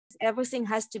everything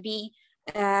has to be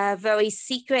very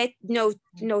secret, no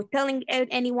telling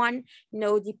anyone,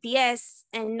 no GPS,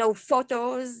 and no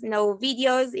photos, no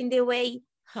videos in the way.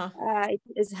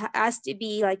 Has to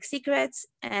be like secrets.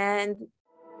 And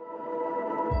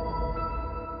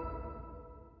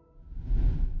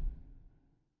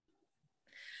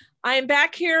I am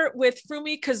back here with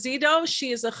Frumie Kazido.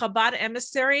 She is a Chabad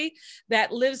emissary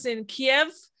that lives in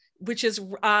Kyiv, which is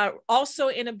also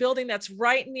in a building that's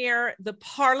right near the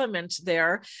parliament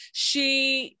there.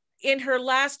 She, in her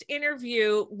last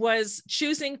interview, was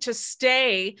choosing to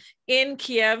stay in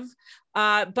Kyiv.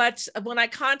 But when I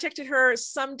contacted her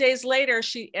some days later,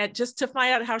 she just to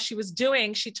find out how she was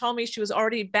doing, she told me she was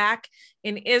already back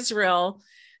in Israel,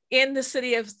 in the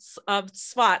city of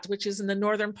Tzfat, which is in the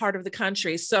northern part of the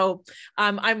country. So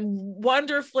I'm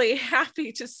wonderfully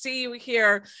happy to see you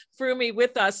here, Frumie,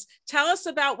 with us. Tell us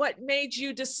about what made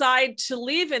you decide to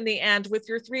leave in the end with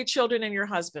your 3 children and your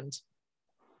husband.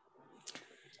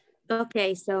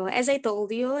 Okay, so as I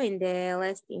told you in the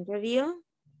last interview,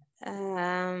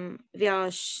 we are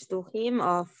shluchim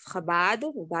of Chabad,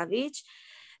 Lubavitch,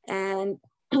 and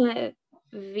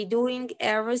we're doing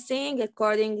everything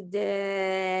according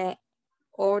the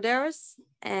orders.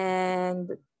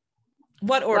 And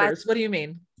what orders? What do you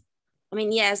mean? I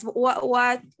mean, yes,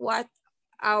 what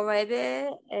our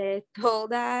Rebbe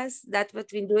told us, that's what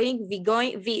we're doing.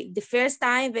 The first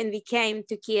time when we came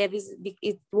to Kyiv,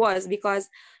 it was because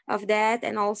of that,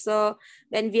 and also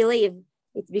when we leave,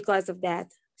 it's because of that.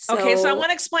 Okay, so I want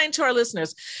to explain to our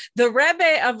listeners. The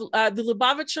Rebbe of the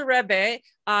Lubavitcher Rebbe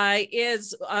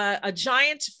is a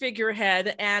giant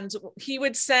figurehead, and he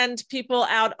would send people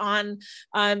out on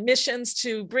missions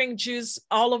to bring Jews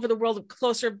all over the world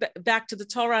closer back to the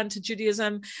Torah and to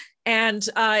Judaism. And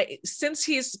since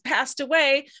he's passed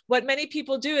away, what many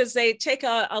people do is they take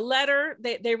a letter,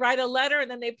 they write a letter,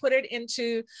 and then they put it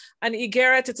into an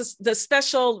igeret. It's the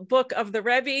special book of the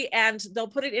Rebbe, and they'll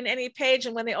put it in any page.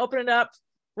 And when they open it up,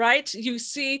 right, you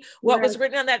see what was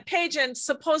written on that page, and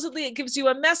supposedly it gives you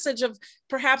a message of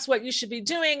perhaps what you should be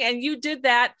doing. And you did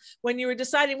that when you were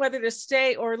deciding whether to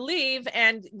stay or leave,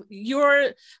 and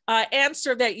your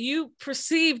answer that you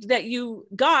perceived that you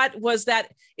got was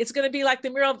that it's going to be like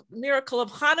the miracle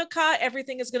of Hanukkah.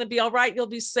 Everything is going to be all right. You'll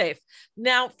be safe.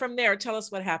 Now from there, tell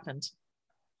us what happened.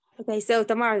 Okay, so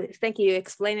Tamar, thank you. You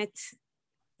explained it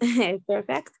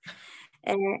perfect.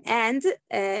 And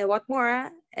what more,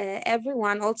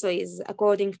 everyone also is,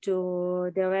 according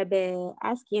to the Rebbe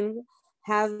asking,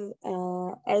 have,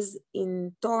 as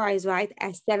in Torah is right,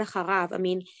 as Selech Harav. I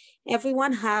mean,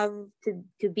 everyone have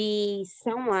to be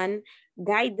someone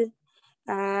guide.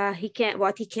 He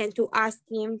can to ask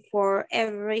him for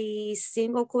every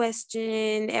single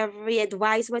question, every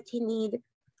advice what he need.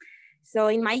 So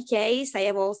in my case, I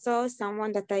have also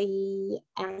someone that I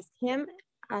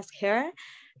ask her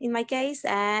in my case,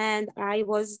 and I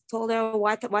was told her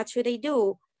what should I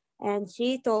do, and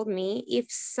she told me if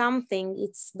something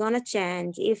it's gonna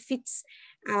change, if it's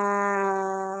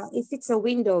a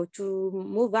window to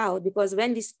move out, because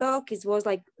when we spoke it was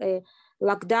like a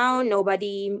lockdown,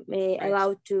 nobody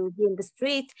allowed to be in the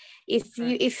street. If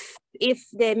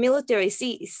the military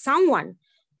see someone,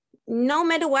 no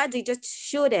matter what, they just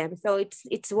shoot them. So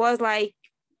it was like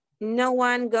no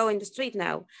one go in the street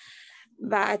now.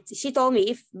 But she told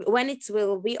me when it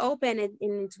will be open and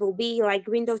it will be like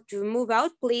window to move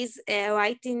out, please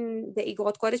write in the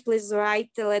Igrot Kodesh, please write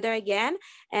the letter again,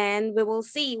 and we will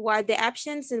see what the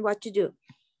options and what to do.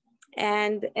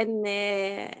 And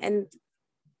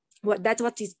that's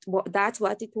what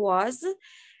it was.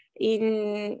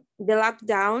 In the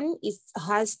lockdown, it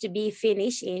has to be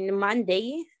finished in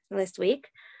Monday last week,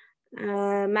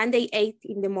 Monday 8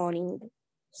 in the morning.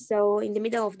 So in the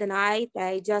middle of the night,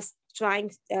 I just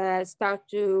start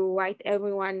to write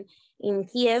everyone in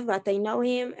Kyiv that I know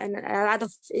him, and a lot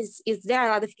of there are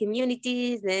a lot of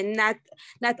communities, and not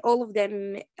all of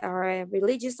them are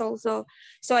religious also.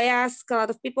 So I ask a lot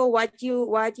of people, what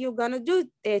you gonna do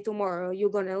tomorrow? You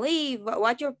gonna leave?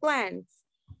 What your plans?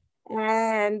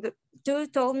 And 2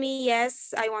 told me,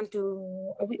 yes, I want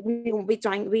to.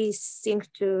 We think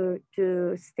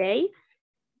to stay.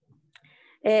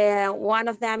 One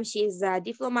of them, she's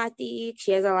diplomatic.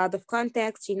 She has a lot of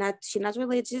contacts. She's not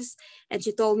religious, and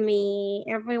she told me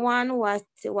everyone what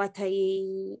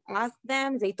I asked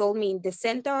them. They told me in the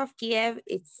center of Kyiv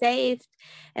it's safe,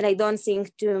 and I don't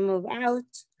think to move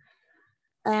out.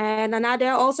 And another,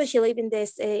 also she lived in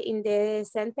this in the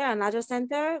center, another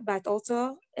center, but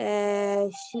also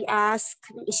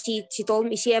she told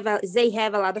me they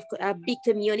have a lot of a big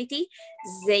community.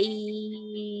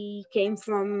 They came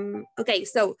from, okay,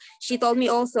 so she told me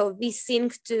also we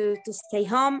think to stay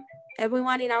home,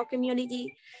 everyone in our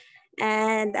community.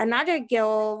 And another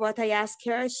girl, what I asked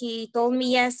her, she told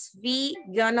me, yes, we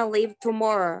gonna leave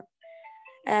tomorrow.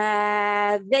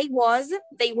 They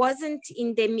wasn't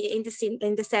in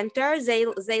the center.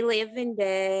 They live in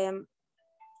the,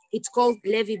 it's called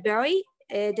Levy Berry.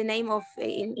 The name of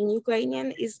in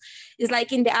Ukrainian is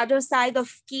like in the other side of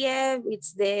Kiev.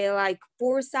 It's the like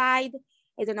poor side.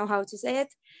 I don't know how to say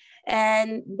it.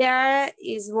 And there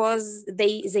is was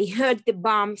they heard the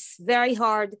bombs very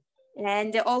hard,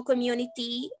 and the whole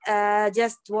community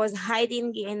just was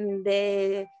hiding in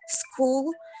the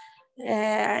school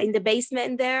in the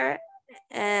basement there,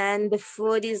 and the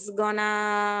food is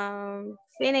gonna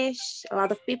finish. A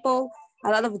lot of people, a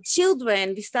lot of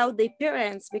children without their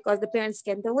parents because the parents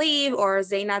can't leave or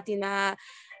they not in a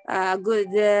good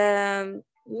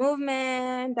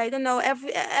movement. I don't know,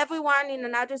 everyone in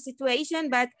another situation,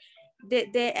 but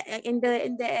in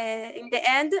the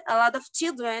end, a lot of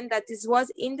children that is was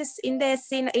in the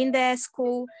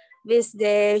school with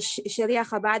the Sharia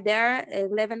Chabad there,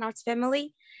 11 Arts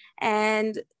family,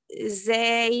 and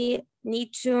they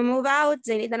need to move out.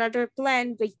 They need another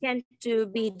plan. They can't to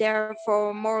be there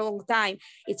for more long time.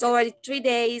 It's already 3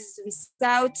 days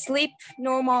without sleep,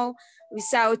 normal,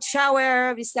 without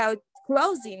shower, without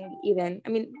clothing even. I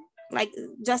mean, like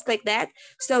just like that.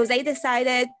 So they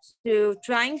decided to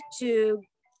trying to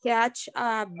catch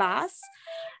a bus,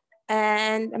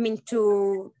 and I mean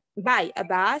to buy a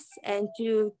bus and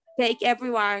to take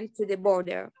everyone to the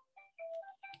border.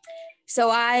 So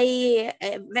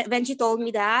when she told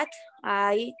me that,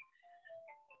 I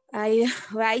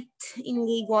write in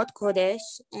the God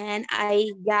Kodesh, and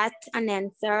I got an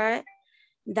answer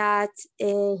that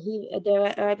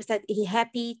the rabbi said he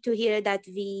happy to hear that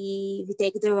we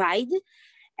take the ride,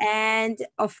 and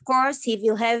of course he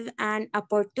will have an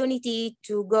opportunity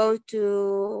to go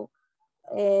to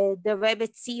the Rebbe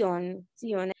Zion.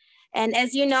 And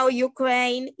as you know,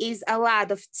 Ukraine is a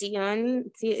lot of Zion,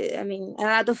 I mean, a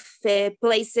lot of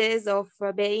places of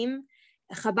Rebbeim,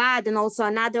 Chabad, and also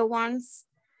another ones.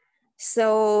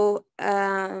 So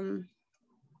I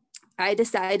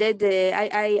decided,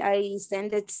 I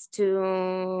sent it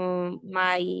to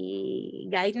my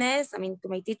guidance, I mean, to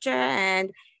my teacher,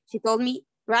 and she told me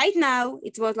right now,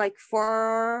 it was like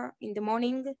 4 in the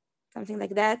morning, something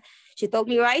like that. She told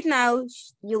me right now,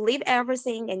 you leave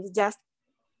everything and you just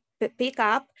pick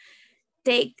up,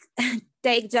 take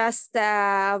just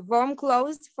warm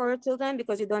clothes for your children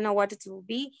because you don't know what it will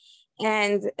be,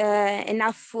 and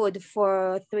enough food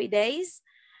for 3 days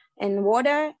and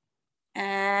water,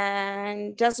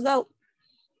 and just go.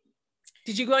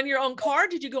 Did you go in your own car?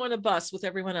 Did you go on a bus with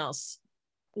everyone else?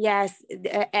 Yes,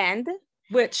 and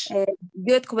which?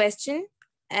 Good question.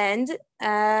 And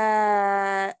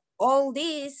all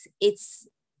this, it's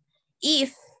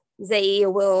if they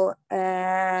will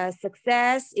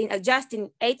success in just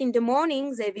in 8 in the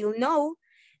morning, they will know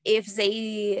if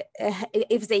they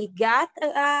got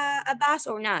a bus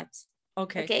or not.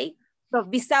 Okay. So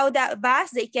without that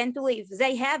bus, they can't leave.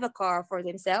 They have a car for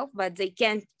themselves, but they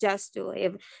can't just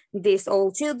leave these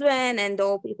old children and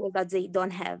all people that they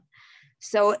don't have.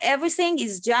 So everything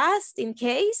is just in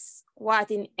case what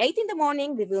in 8 in the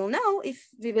morning, we will know if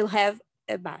we will have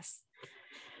a bus.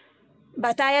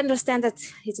 But I understand that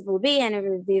it will be,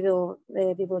 and we will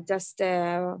just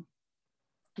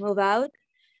move out.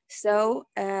 So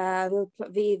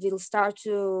we will start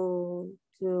to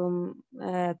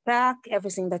pack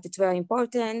everything that is very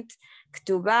important,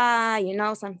 ketubah, you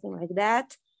know, something like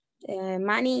that,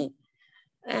 money,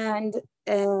 and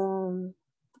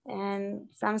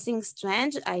something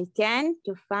strange. I can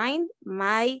to find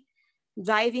my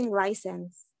driving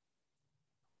license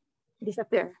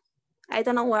disappear. I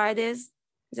don't know where it is,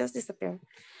 just disappear.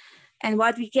 And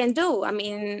what we can do, I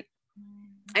mean,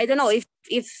 I don't know if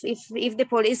the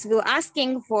police will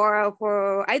asking for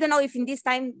I don't know if in this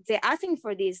time they're asking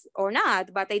for this or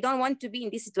not, but I don't want to be in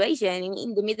this situation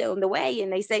in the middle of the way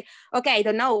and they say, okay, I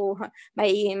don't know,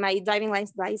 my driving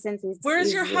license is.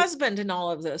 Where's your husband in all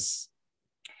of this?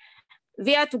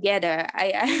 We are together.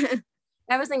 I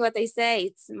everything what I say,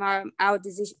 it's more our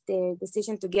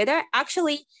decision together.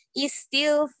 Actually, he's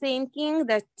still thinking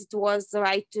that it was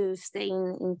right to stay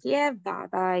in Kiev,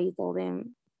 but I told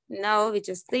him, no, we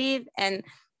just leave. And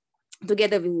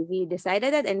together we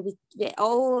decided it, and we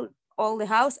all the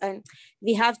house. And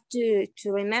we have to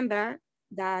remember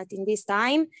that in this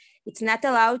time, it's not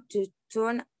allowed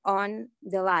turn on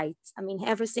the lights. I mean,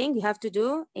 everything you have to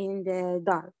do in the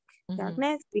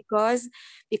darkness, because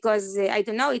I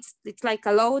don't know, it's like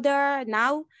a loader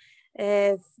now.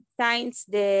 Since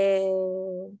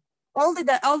all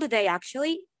the day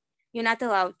actually, you're not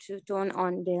allowed to turn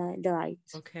on the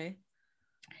lights. Okay.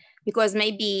 Because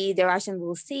maybe the Russian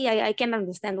will see. I can't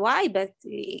understand why, but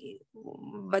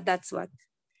that's what.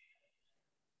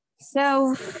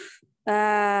 So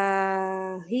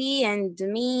he and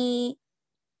me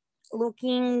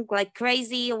looking like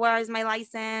crazy. Where is my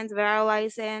license? Where are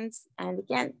license? And we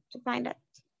can't find it.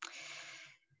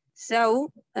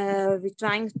 So we're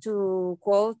trying to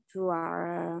call to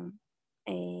our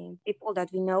people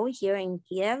that we know here in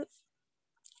Kyiv.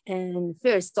 And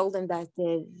first told them that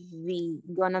we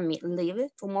gonna leave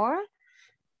tomorrow,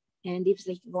 and if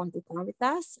they want to come with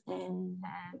us, and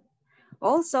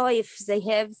also if they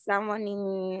have someone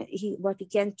what he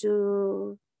can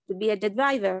to be the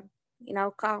driver in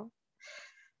our car,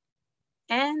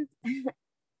 and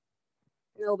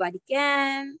nobody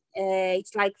can.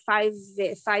 It's like five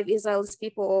Israelis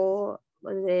people.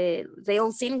 They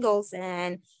all singles,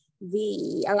 and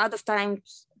we a lot of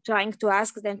times trying to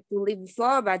ask them to leave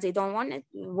before, but they don't want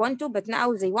to. But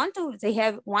now they want to. They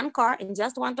have one car and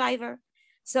just one driver.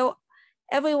 So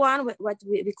everyone what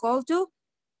we call to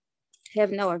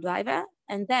have no driver,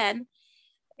 and then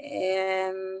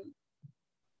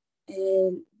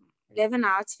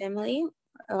Levenart's family,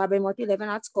 Rabbi Moti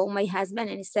Levenart, called my husband,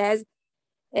 and he says,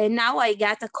 now I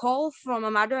got a call from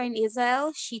a mother in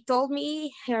Israel. She told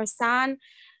me her son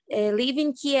lived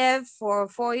in Kiev for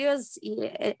 4 years.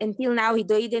 Until now, he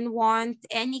didn't want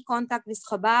any contact with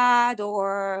Chabad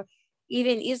or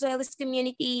even Israel's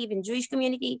community, even Jewish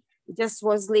community. He just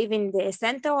was living in the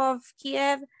center of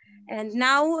Kiev. And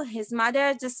now his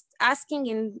mother just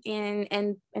asking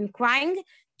and crying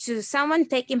to someone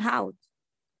take him out.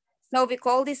 So we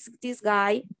called this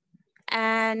guy,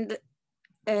 and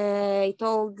he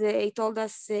told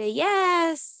us,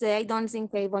 yes, I don't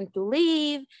think I want to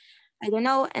leave. I don't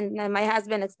know. And my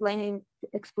husband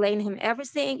explained him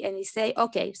everything, and he say,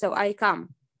 okay, so I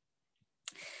come.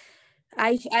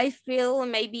 I feel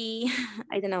maybe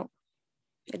I don't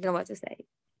know what to say.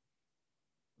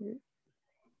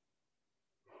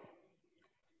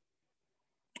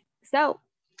 So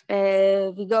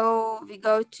we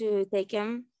go to take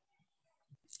him,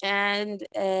 and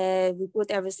we put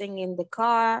everything in the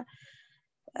car.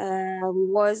 We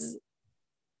was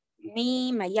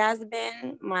me, my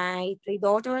husband, my 3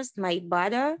 daughters, my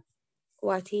brother,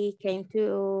 what he came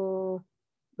to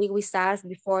be with us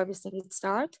before everything would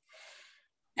start,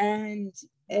 and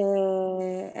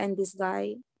this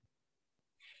guy.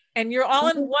 And you're all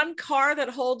in one car that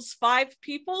holds 5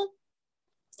 people?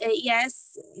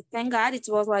 Yes, thank God. It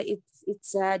was like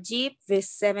it's a Jeep with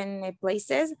 7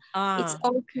 places.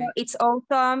 It's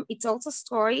also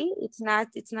story. It's not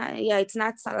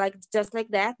like just like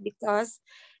that, because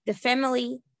the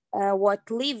family what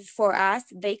lived for us,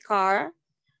 they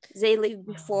lived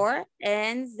before,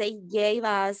 and they gave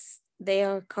us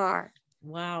their car.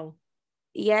 Wow.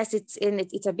 Yes,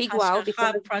 it's a big wow,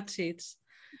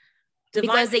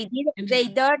 because they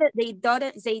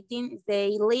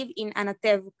live in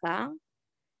Anatevka.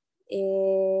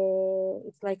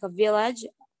 It's like a village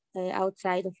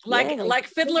outside of Kyiv. Like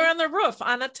Fiddler on the Roof,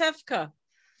 Anatevka.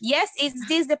 Yes, is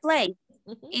this the place?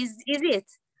 Is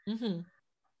it?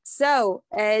 So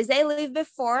they lived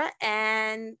before,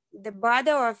 and the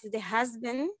brother of the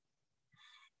husband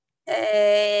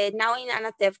now in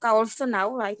Anatevka, also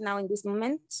now, right now in this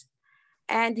moment,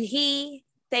 and he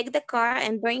take the car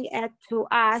and bring it to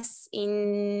us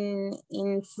in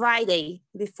Friday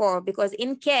before, because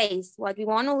in case what we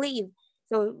want to leave,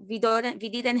 so we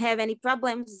didn't have any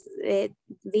problems.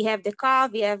 We have the car,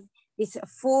 we have this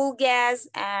full gas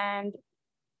and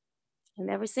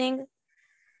everything.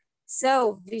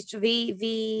 So we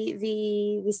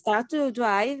start to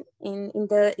drive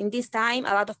in this time.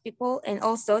 A lot of people, and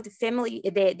also the family,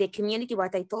 the community.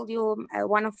 What I told you,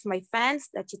 one of my friends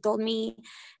that she told me,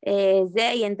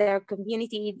 they and their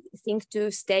community think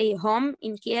to stay home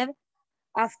in Kiev.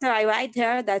 After I write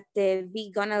her that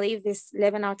we gonna leave this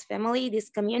Levenart family, this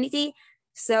community,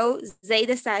 so they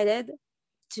decided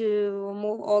to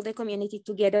move all the community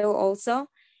together also,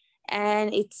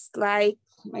 and it's like,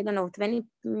 I don't know, 20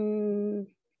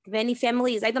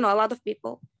 families. I don't know, a lot of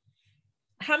people.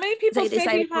 How many people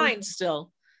stay behind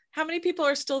still? How many people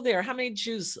are still there? How many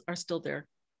Jews are still there?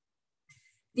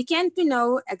 We can't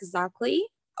know exactly.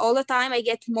 All the time I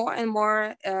get more and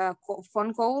more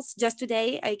phone calls. Just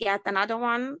today I got another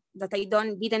one that I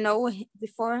didn't know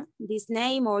before, this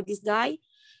name or this guy.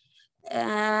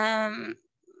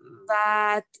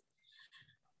 But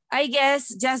I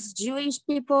guess just Jewish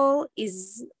people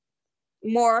is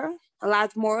a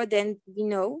lot more than we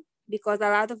know, because a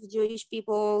lot of Jewish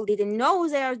people didn't know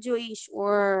they are Jewish,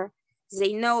 or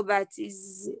they know but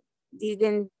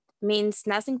didn't means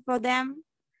nothing for them.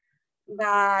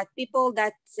 But people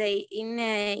that say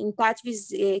in touch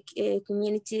with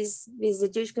communities, with the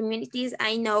Jewish communities,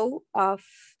 I know of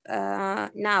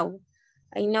now.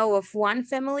 I know of two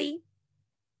families,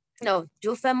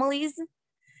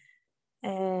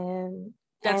 that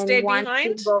and stayed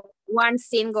behind. One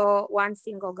single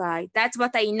guy. That's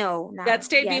what I know now. That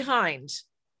stayed yes. behind.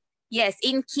 Yes,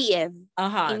 in Kyiv.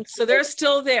 So they're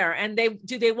still there, and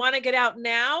do they want to get out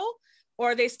now,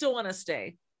 or they still want to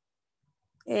stay?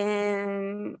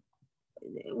 One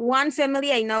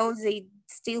family I know, they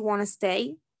still want to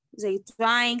stay. They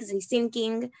trying, they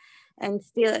thinking, and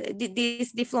still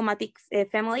this diplomatic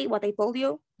family, what I told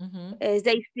you,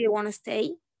 they still want to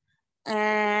stay.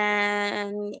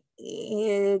 And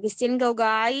the single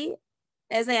guy,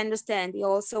 as I understand, he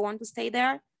also want to stay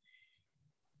there.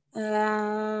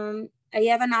 I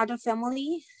have another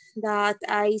family that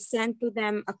I sent to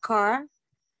them a car,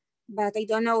 but I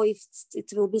don't know if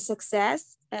it will be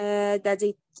success. That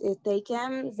they take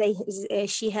him.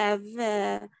 She have.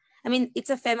 I mean, it's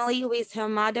a family with her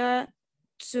mother,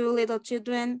 two little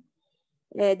children.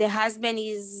 The husband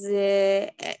is,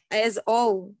 as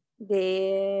all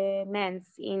the men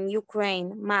in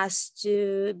Ukraine, must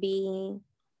be.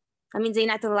 I mean, they're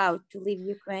not allowed to leave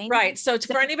Ukraine. Right. So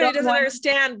for anybody who doesn't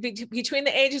understand, between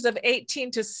the ages of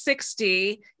 18 to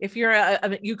 60, if you're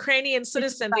a Ukrainian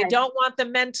citizen, they don't want the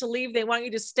men to leave. They want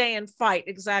you to stay and fight.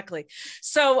 Exactly.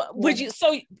 So would you?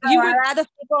 So you would. A lot of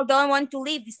people don't want to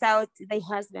leave without their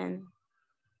husband.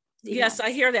 Yes,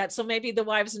 I hear that. So maybe the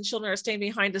wives and children are staying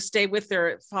behind to stay with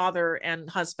their father and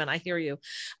husband. I hear you.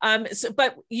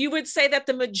 But you would say that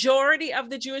the majority of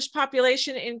the Jewish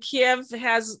population in Kyiv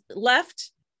has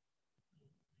left?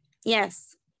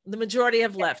 Yes. The majority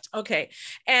have left. Okay.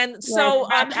 And so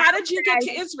how did you get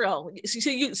to Israel?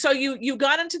 So you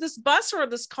got into this bus or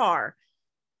this car?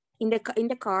 In the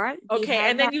car. Okay.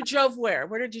 And then you drove where?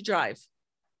 Where did you drive?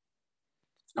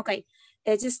 Okay.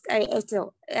 We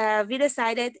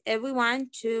decided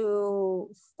everyone to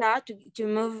start to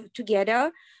move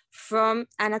together from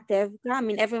Anatevka. I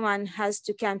mean, everyone has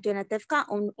to come to Anatevka,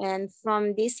 and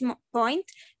from this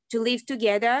point to live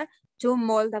together to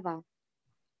Moldova.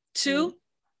 To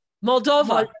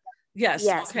Moldova. Yes.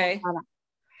 Okay. Moldova.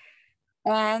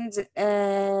 And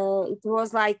it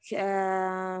was like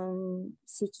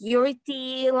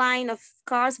security line of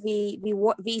cars.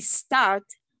 We start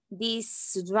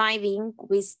this driving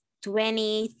with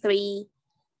 23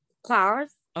 cars.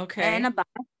 Okay. And a bus.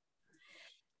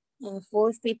 And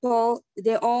 4 people.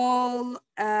 They're all.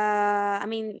 I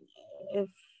mean,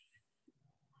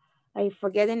 I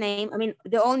forget the name. I mean,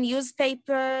 the old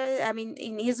newspaper. I mean,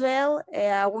 in Israel,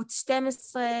 عרוץ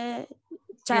 12,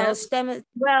 Channels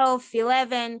 12,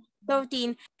 11,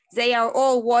 13. They are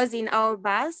all was in our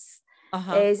bus.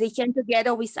 They came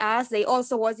together with us. They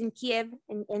also was in Kyiv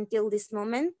until this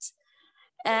moment,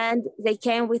 and they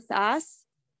came with us.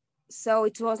 So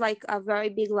it was like a very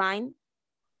big line,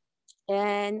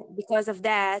 and because of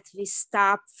that, we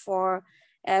stopped for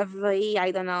every,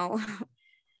 I don't know,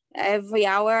 every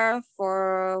hour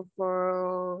for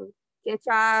catch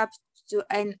up to,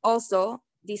 and also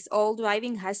this all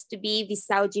driving has to be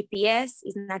without GPS.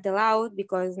 Is not allowed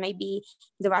because maybe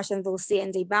the Russians will see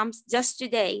and they bumps. Just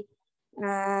today,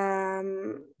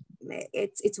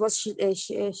 it was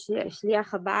Shliach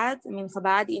Chabad, I mean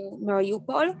Chabad in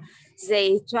Mariupol.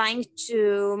 They trying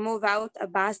to move out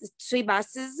 3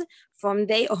 buses from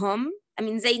their home. I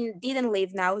mean, they didn't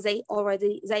leave now. They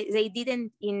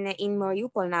didn't in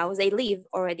Mariupol now. They leave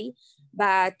already,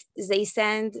 but they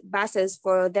send buses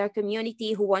for their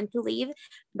community who want to leave.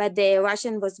 But the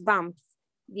Russian was bumped.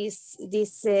 These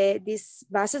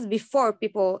buses before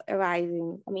people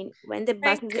arriving. I mean, when the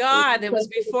buses. Thank God, it was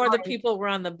before the people were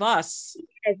on the bus.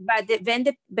 Yes, but when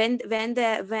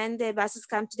the buses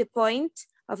come to the point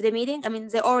of the meeting, I mean,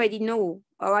 they already know,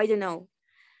 or I don't know.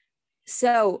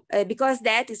 So because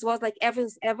that it was like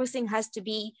everything has to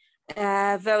be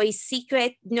very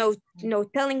secret, no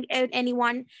telling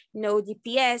anyone, no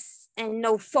GPS, and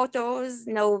no photos,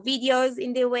 no videos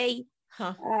in the way.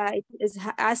 It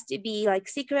has to be like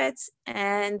secrets,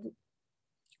 and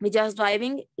we just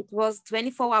driving. It was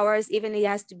 24 hours, even it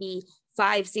has to be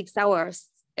 5-6 hours.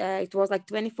 It was like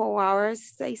 24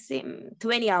 hours, I think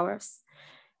 20 hours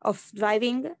of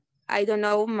driving. I don't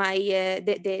know, my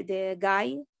the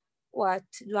guy what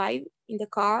drive in the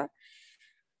car.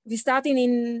 We started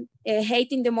in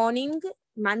 8 in the morning,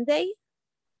 Monday,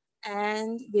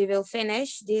 and we will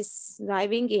finish this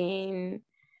driving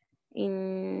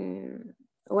in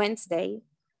Wednesday.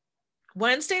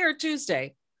 Wednesday or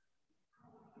Tuesday?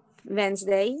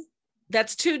 Wednesday.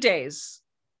 That's 2 days.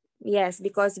 Yes,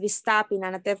 because we stopped in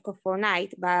Anatevko for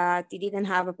night, but he didn't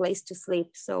have a place to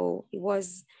sleep, so it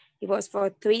was for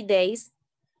 3 days.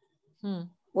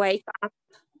 Wake up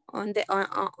on the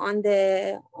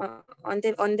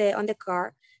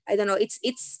car. I don't know.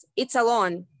 It's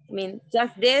alone. I mean,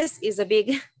 just this is a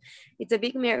big, it's a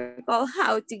big miracle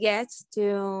how to get to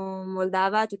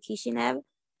Moldova, to Kishinev,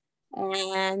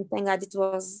 and thank God it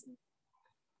was.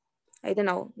 I don't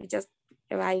know. We just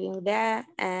arriving there,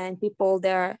 and people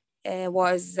there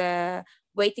was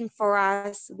waiting for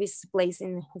us with place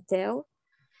in the hotel.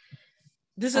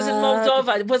 This is in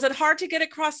Moldova. Was it hard to get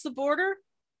across the border?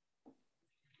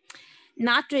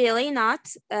 Not really,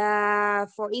 not.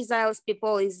 For Israel's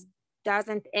people, it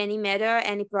doesn't any matter,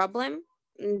 any problem.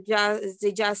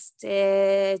 They just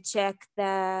check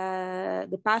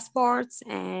the passports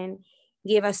and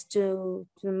give us to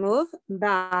move.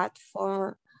 But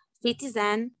for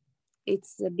citizen,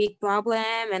 it's a big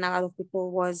problem, and a lot of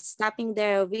people was stopping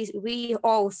there. We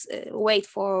all wait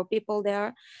for people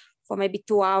there for maybe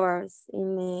 2 hours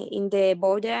in the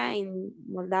border in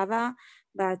Moldova,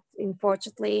 but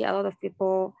unfortunately, a lot of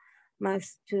people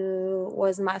must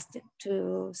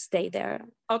to stay there.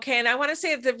 Okay, and I want to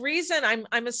say the reason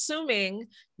I'm assuming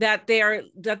that the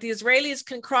Israelis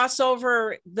can cross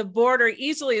over the border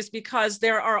easily is because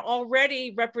there are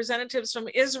already representatives from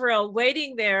Israel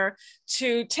waiting there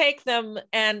to take them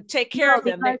and take care of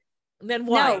them. Then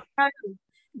why? No,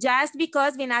 just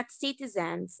because we're not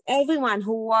citizens. Everyone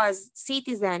who was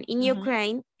citizen in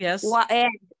Ukraine, yes,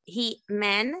 he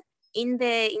men in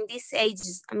this age,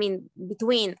 I mean,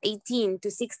 between 18 to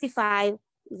 65,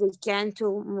 they can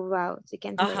to move out. They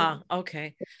can.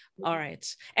 Okay. All right.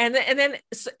 And then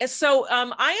so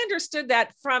I understood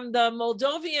that from the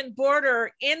Moldovan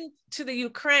border into the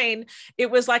Ukraine, it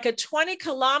was like a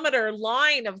 20-kilometer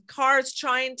line of cars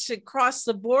trying to cross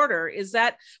the border. Is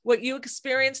that what you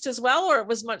experienced as well, or it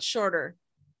was much shorter?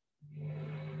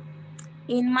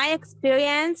 In my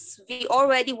experience, we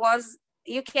already was.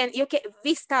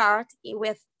 We start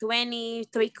with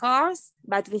 23 cars,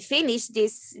 but we finish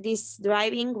this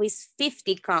driving with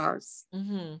 50 cars.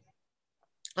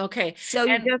 Okay. So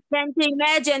you just can't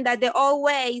imagine that the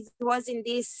always was in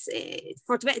this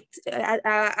for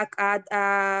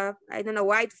I don't know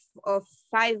why of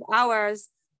 5 hours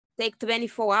take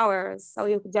 24 hours. So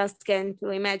you just can't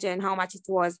imagine how much it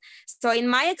was. So in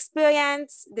my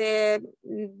experience, it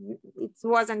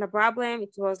wasn't a problem.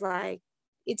 It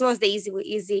was the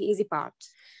easy part.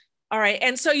 All right.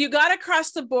 And so you got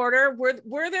across the border.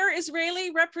 Were there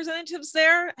Israeli representatives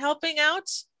there helping out?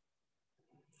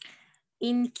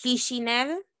 In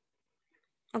Kishinev.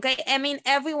 Okay, I mean,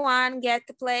 everyone get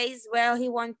the place where he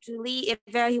want to leave,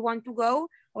 where he want to go,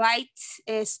 right?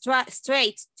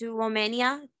 Straight to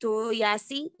Romania, to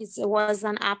Yassi. It was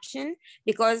an option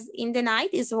because in the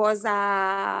night it was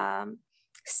a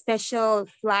special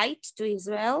flight to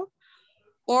Israel.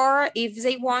 Or if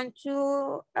they want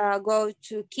to go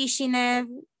to Kishinev,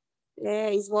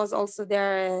 it was also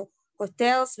their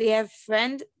hotels. We have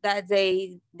friends that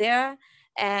they there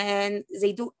and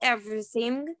they do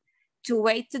everything to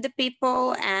wait to the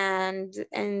people and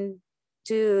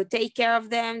to take care of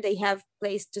them. They have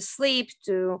place to sleep,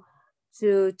 to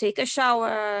take a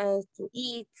shower, to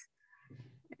eat.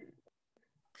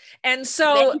 And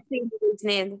so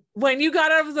when you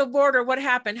got over the border, what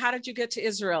happened? How did you get to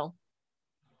Israel?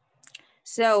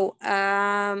 So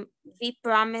we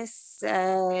promise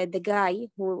the guy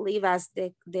who leave us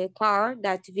the car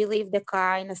that we leave the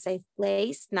car in a safe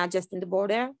place, not just in the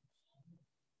border.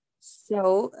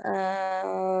 So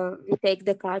we take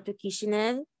the car to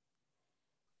Kishinev,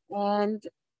 and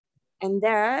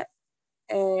there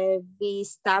we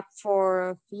stop for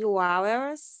a few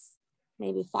hours,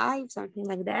 maybe 5, something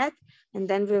like that. And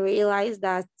then we realize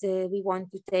that we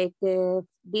want to take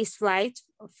this flight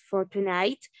for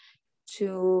tonight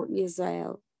to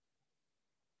Israel.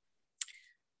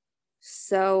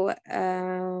 So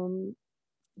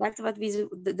that's what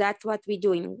we're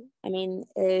doing. I mean,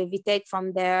 we take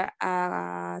from there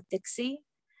a taxi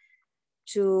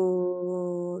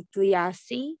to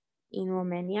Yassi in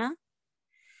Romania.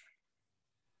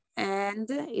 And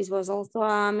it was also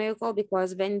a miracle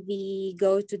because when we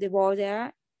go to the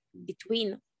border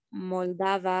between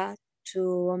Moldova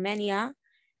to Romania,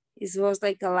 it was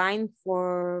like a line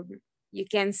for, you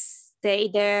can stay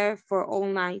there for all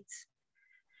night.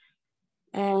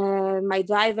 My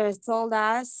driver told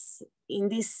us in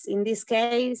this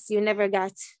case, you never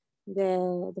got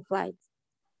the flight.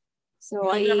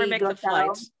 So You'll never I make the got flight,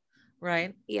 out.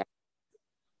 right? Yeah.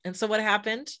 And so what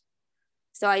happened?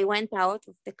 So I went out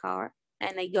of the car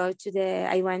and I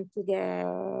went to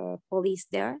the police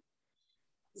there.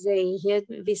 They hit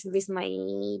with my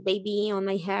baby on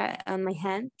my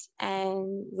hand,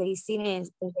 and they see me and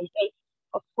they say,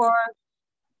 of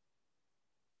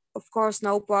course,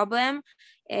 no problem.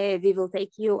 We will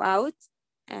take you out,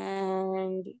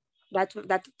 and that's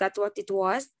what it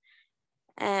was.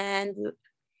 And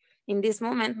in this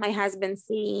moment, my husband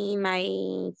see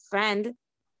my friend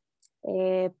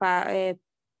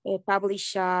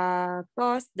publish a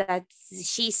post that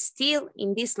she's still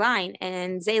in this line,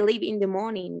 and they leave in the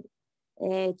morning,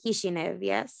 Kishinev,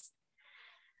 yes.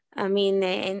 I mean,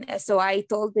 and so I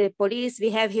told the police, we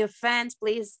have here friends,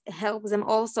 please help them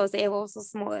also. They have also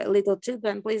small little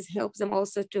children, please help them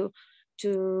also to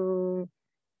to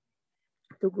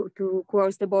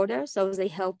cross the border. So they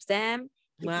helped them.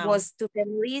 It Wow. was two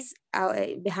families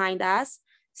behind us.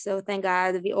 So thank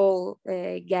God we all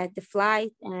get the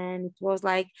flight, and it was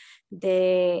like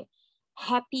the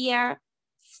happier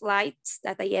flight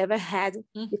that I ever had,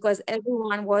 because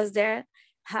everyone was there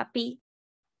happy.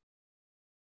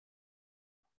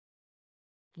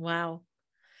 Wow.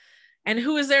 And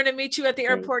who was there to meet you at the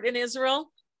airport in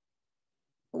Israel?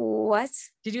 What?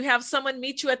 Did you have someone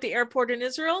meet you at the airport in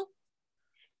Israel?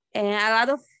 A lot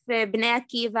of Bnei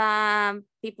Akiva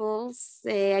peoples,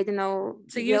 I don't know.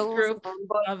 It's a youth group.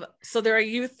 So there are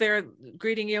youth there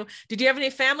greeting you. Did you have any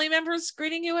family members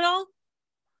greeting you at all?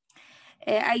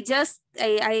 I just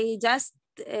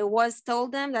was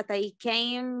told them that I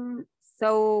came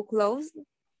so close,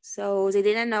 so they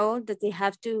didn't know that they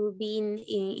have to be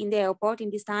in the airport in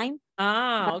this time.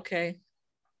 Okay.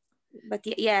 But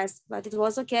yes, but it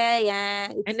was okay.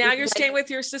 And now you're staying with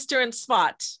your sister in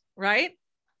Svat, right?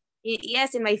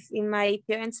 Yes, in my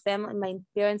parents' family, in my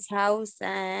parents' house,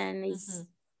 and it's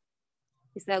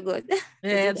so good.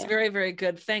 Yeah, it's very, very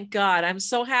good. Thank God. I'm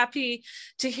so happy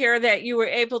to hear that you were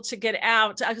able to get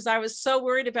out, because I was so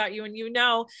worried about you. And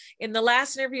in the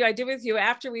last interview I did with you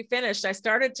after we finished, I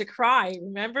started to cry.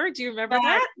 Remember? Do you remember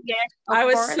that? Yes, I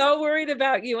was so worried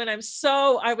about you. And I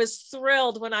was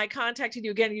thrilled when I contacted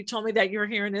you again. You told me that you were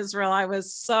here in Israel. I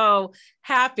was so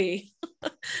happy.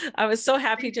 I was so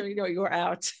happy to know you were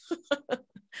out.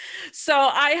 So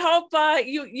I hope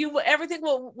you everything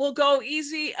will go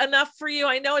easy enough for you.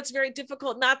 I know it's very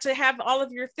difficult not to have all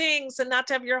of your things and not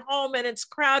to have your home, and it's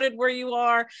crowded where you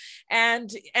are,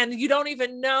 and you don't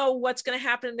even know what's going to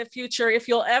happen in the future, if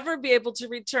you'll ever be able to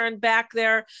return back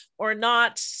there or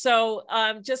not. So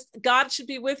just God should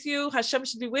be with you, Hashem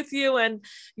should be with you, and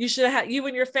you should have, you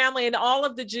and your family and all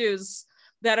of the Jews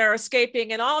that are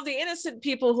escaping and all of the innocent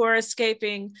people who are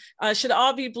escaping should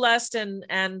all be blessed and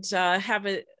have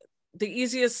the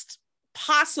easiest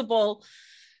possible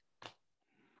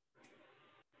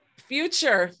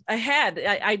future ahead.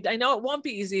 I know it won't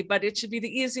be easy, but it should be the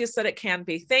easiest that it can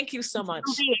be. Thank you so much.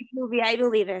 It will be. I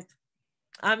believe it.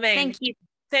 Amen. Thank you.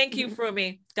 Thank you,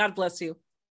 Frumie. God bless you.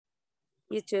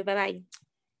 You too. Bye-bye.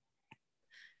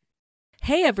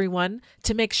 Hey everyone,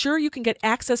 to make sure you can get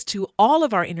access to all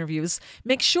of our interviews,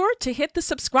 make sure to hit the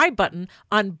subscribe button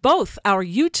on both our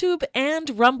YouTube and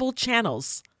Rumble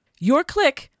channels. Your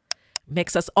click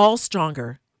makes us all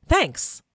stronger. Thanks.